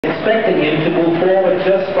expecting him to move forward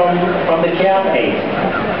just from the calf aid.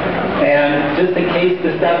 And just in case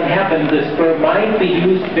this doesn't happen, the spur might be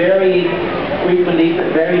used very frequently,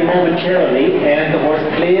 very momentarily, and the horse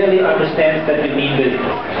clearly understands that we mean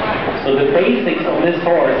business. So the basics of this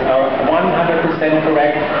horse are 100%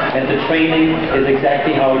 correct, and the training is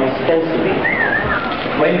exactly how it's supposed to be.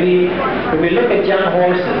 When we look at young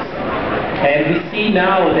horses, and we see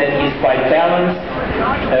now that he's quite balanced,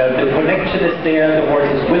 the connection is there, the horse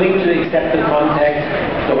is willing to accept the contact,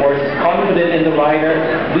 the horse is confident in the rider,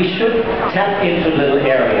 we should tap into little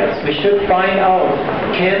areas. We should find out,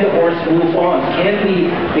 can the horse move on? Can we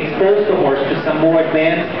expose the horse to some more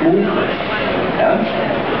advanced movement? Yeah?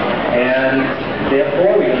 And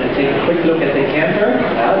therefore, we're going to take a quick look at the canter.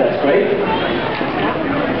 That's great.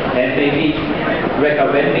 And maybe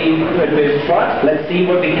recommend me with trot. Let's see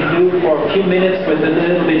what we can do for a few minutes with a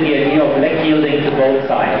little bit the idea of leg yielding to both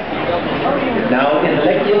sides. Now, in the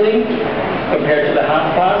leg yielding, compared to the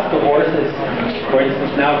half pass, the horse is, for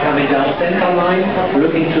instance, now coming down center line,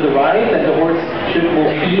 looking to the right, and the horse should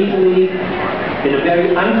move easily in a very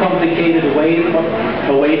uncomplicated way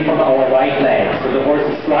away from our right leg. So the horse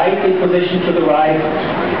is slightly positioned to the right,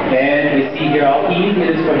 and we see here how easy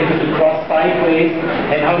it is for him to cross sideways,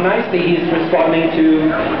 and how nicely he's responding to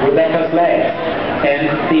Rebecca's leg. And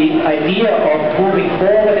the idea of moving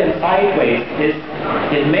forward and sideways is,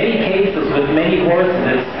 in many cases, with many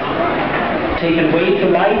horses, taken way too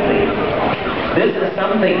lightly. This is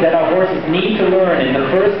something that our horses need to learn in the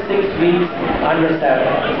first 6 weeks under saddle.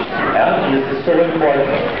 Yeah? And this is so important.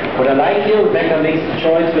 What I like here, Rebecca makes the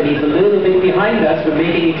choice when he's a little bit behind us, we're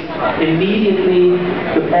making immediately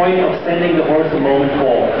the point of sending the horse a moment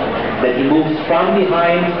forward. That he moves from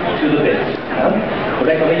behind to the bit. Yeah?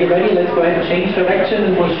 Rebecca, when you're ready, let's go ahead and change direction,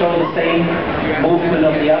 and we'll show the same movement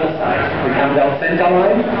on the other side. We come down center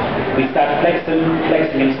line, we start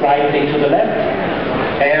flexing him slightly to the left,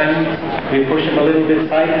 and we push him a little bit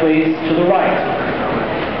sideways to the right.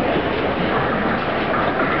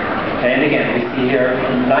 And again, we see here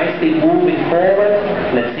nicely moving forward.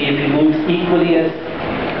 Let's see if he moves equally as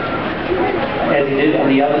he did on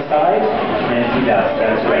the other side. And he does.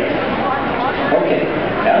 That's great. Okay.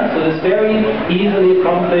 Yeah, so it's very easily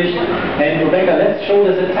accomplished. And Rebecca, let's show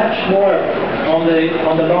this a touch more on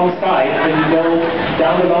the long side. When you go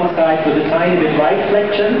down the long side with a tiny bit right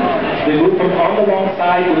flexion, we move from on the long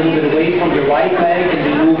side a little bit away from your right leg, and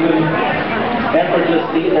we move him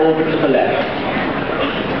effortlessly over to the left.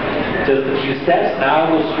 Just a few steps. Now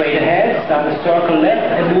go straight ahead, start a circle left,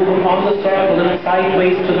 and move him on the circle a little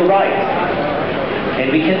sideways to the right. And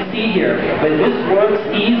we can see here, when this works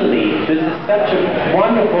easily, this is such a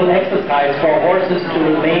wonderful exercise for horses to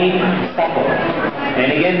remain supple. And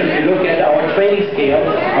again, if you look at our training scale,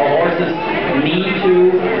 our horses need to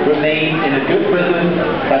remain in a good rhythm,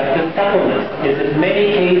 but the suppleness is in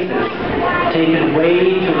many cases taken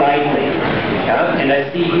way too lightly. Yeah? And I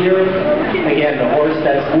see here, again, the horse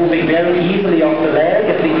that's moving very easily off the leg,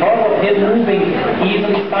 and because of him moving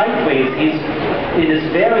easily sideways, it is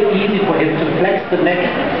very easy for him to flex the neck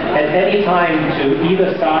at any time to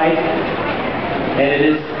either side. And it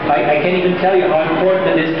is, I can't even tell you how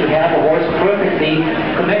important it is to have a horse perfectly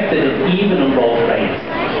connected and even on both reins.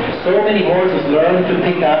 So many horses learn to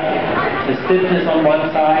pick up the stiffness on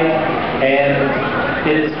one side, and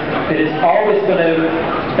it is always going to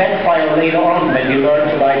backfire later on when you learn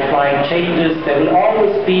to ride flying changes. There will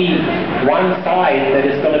always be one side that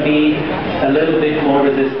is going to be a little bit more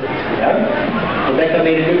resistant. Yeah? Rebecca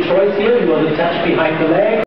made a good choice here. You want to touch behind the leg.